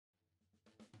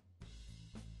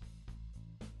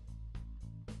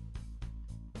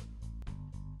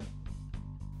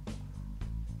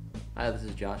Hi, this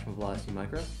is Josh from Velocity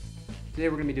Micro. Today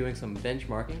we're going to be doing some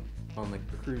benchmarking on the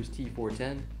Cruz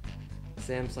T410,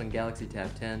 Samsung Galaxy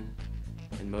Tab 10,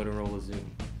 and Motorola Xoom.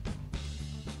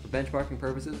 For benchmarking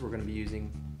purposes, we're going to be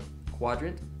using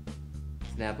Quadrant.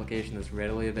 It's an application that's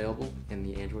readily available in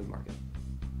the Android market.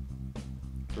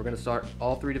 So we're going to start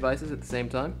all three devices at the same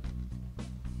time,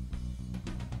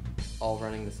 all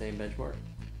running the same benchmark.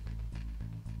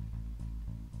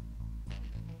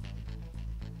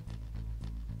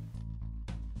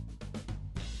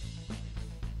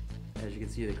 As you can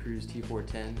see, the Cruz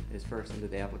T410 is first into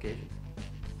the application.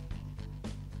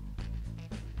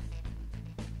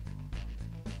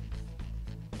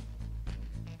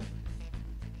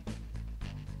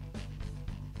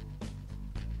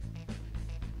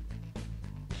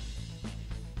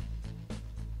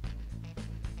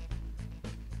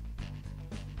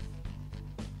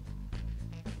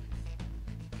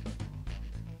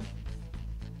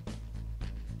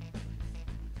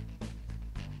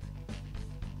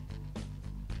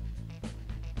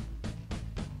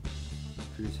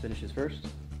 Cruz finishes first.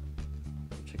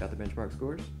 Check out the benchmark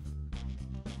scores.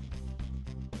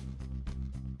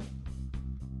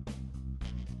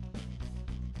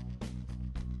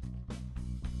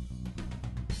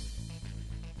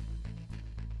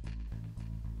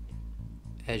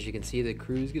 As you can see, the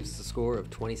Cruz gives us a score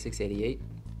of 2688,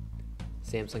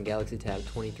 Samsung Galaxy Tab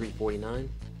 2349, and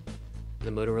the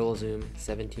Motorola Xoom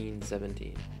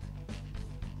 1717.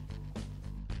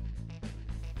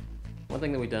 One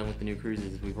thing that we've done with the new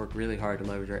Cruzes is we've worked really hard to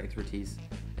leverage our expertise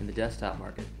in the desktop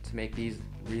market to make these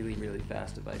really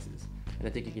fast devices, and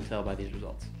I think you can tell by these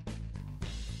results.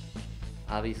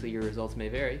 Obviously your results may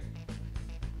vary.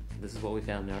 This is what we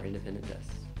found in our independent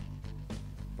tests.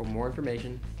 For more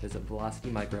information, visit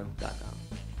velocitymicro.com.